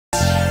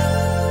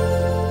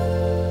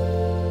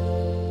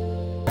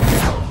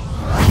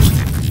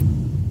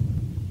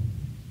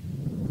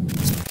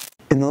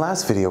In the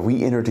last video,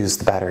 we introduced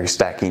the battery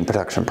stacking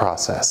production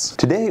process.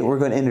 Today, we're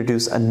going to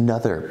introduce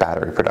another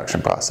battery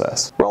production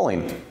process,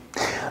 rolling.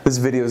 This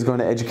video is going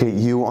to educate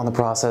you on the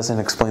process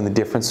and explain the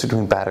difference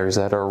between batteries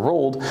that are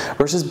rolled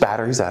versus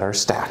batteries that are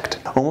stacked.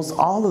 Almost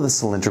all of the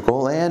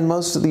cylindrical and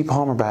most of the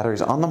polymer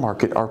batteries on the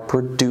market are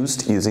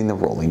produced using the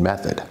rolling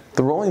method.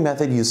 The rolling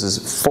method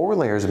uses 4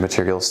 layers of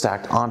material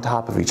stacked on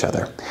top of each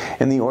other,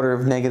 in the order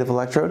of negative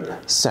electrode,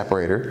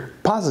 separator,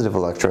 positive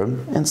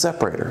electrode, and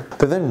separator.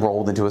 They're then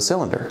rolled into a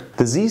cylinder.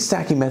 The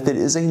Z-stacking method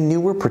is a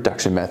newer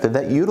production method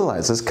that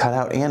utilizes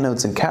cutout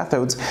anodes and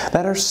cathodes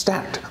that are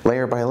stacked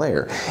layer by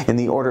layer, in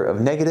the order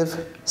of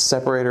negative,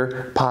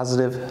 separator,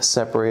 positive,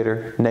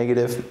 separator,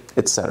 negative,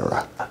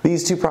 etc.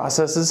 These two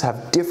processes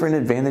have different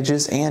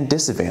advantages and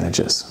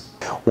disadvantages.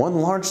 One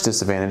large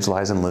disadvantage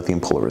lies in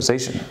lithium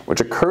polarization,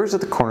 which occurs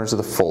at the corners of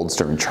the folds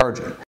during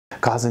charging,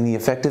 causing the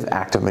effective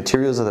active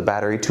materials of the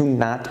battery to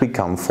not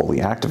become fully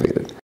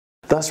activated,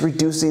 thus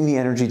reducing the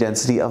energy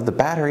density of the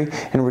battery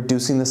and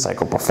reducing the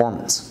cycle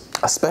performance,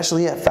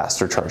 especially at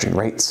faster charging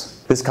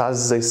rates. This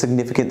causes a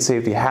significant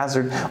safety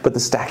hazard, but the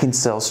stacking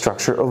cell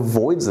structure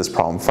avoids this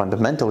problem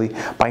fundamentally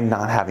by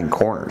not having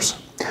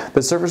corners.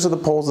 The surface of the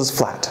poles is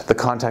flat, the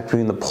contact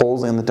between the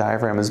poles and the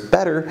diaphragm is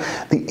better,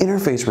 the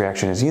interface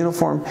reaction is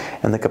uniform,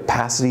 and the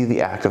capacity of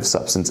the active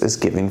substance is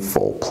given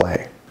full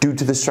play. Due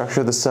to the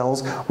structure of the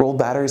cells, rolled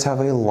batteries have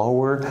a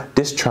lower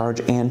discharge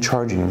and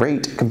charging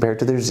rate compared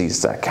to their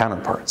Z-stack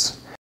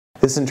counterparts.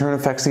 This in turn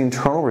affects the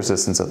internal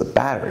resistance of the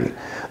battery.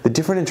 The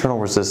different internal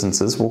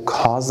resistances will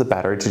cause the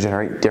battery to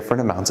generate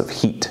different amounts of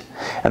heat,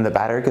 and the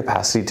battery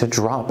capacity to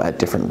drop at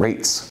different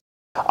rates.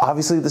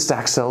 Obviously, the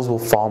stacked cells will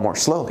fall more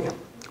slowly.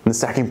 The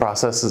stacking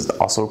process is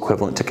also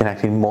equivalent to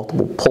connecting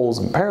multiple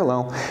poles in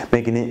parallel,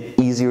 making it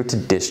easier to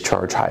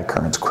discharge high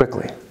currents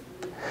quickly.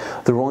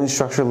 The rolling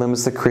structure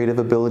limits the creative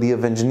ability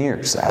of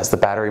engineers, as the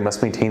battery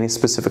must maintain a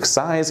specific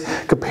size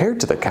compared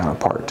to the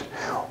counterpart,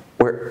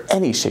 where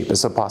any shape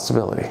is a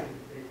possibility.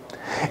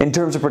 In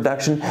terms of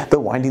production, the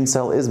winding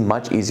cell is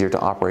much easier to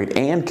operate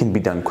and can be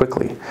done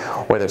quickly,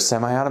 whether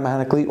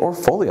semi-automatically or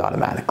fully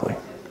automatically.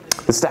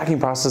 The stacking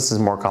process is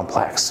more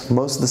complex.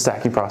 Most of the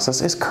stacking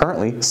process is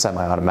currently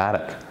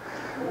semi-automatic.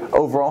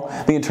 Overall,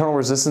 the internal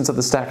resistance of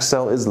the stacked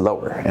cell is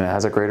lower and it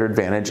has a greater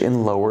advantage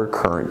in lower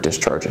current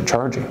discharge and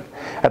charging.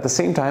 At the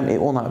same time,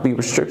 it will not be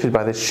restricted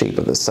by the shape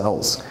of the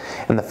cells,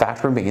 and the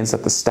fact remains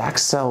that the stacked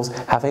cells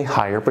have a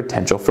higher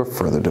potential for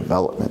further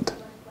development.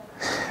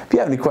 If you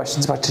have any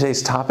questions about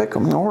today's topic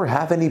or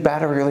have any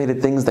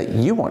battery-related things that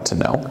you want to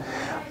know,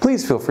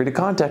 please feel free to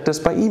contact us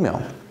by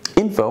email,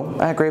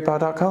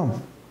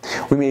 info@grepow.com.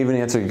 We may even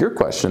answer your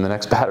question the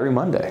next Battery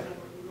Monday.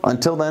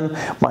 Until then,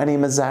 my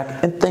name is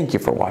Zach, and thank you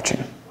for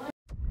watching.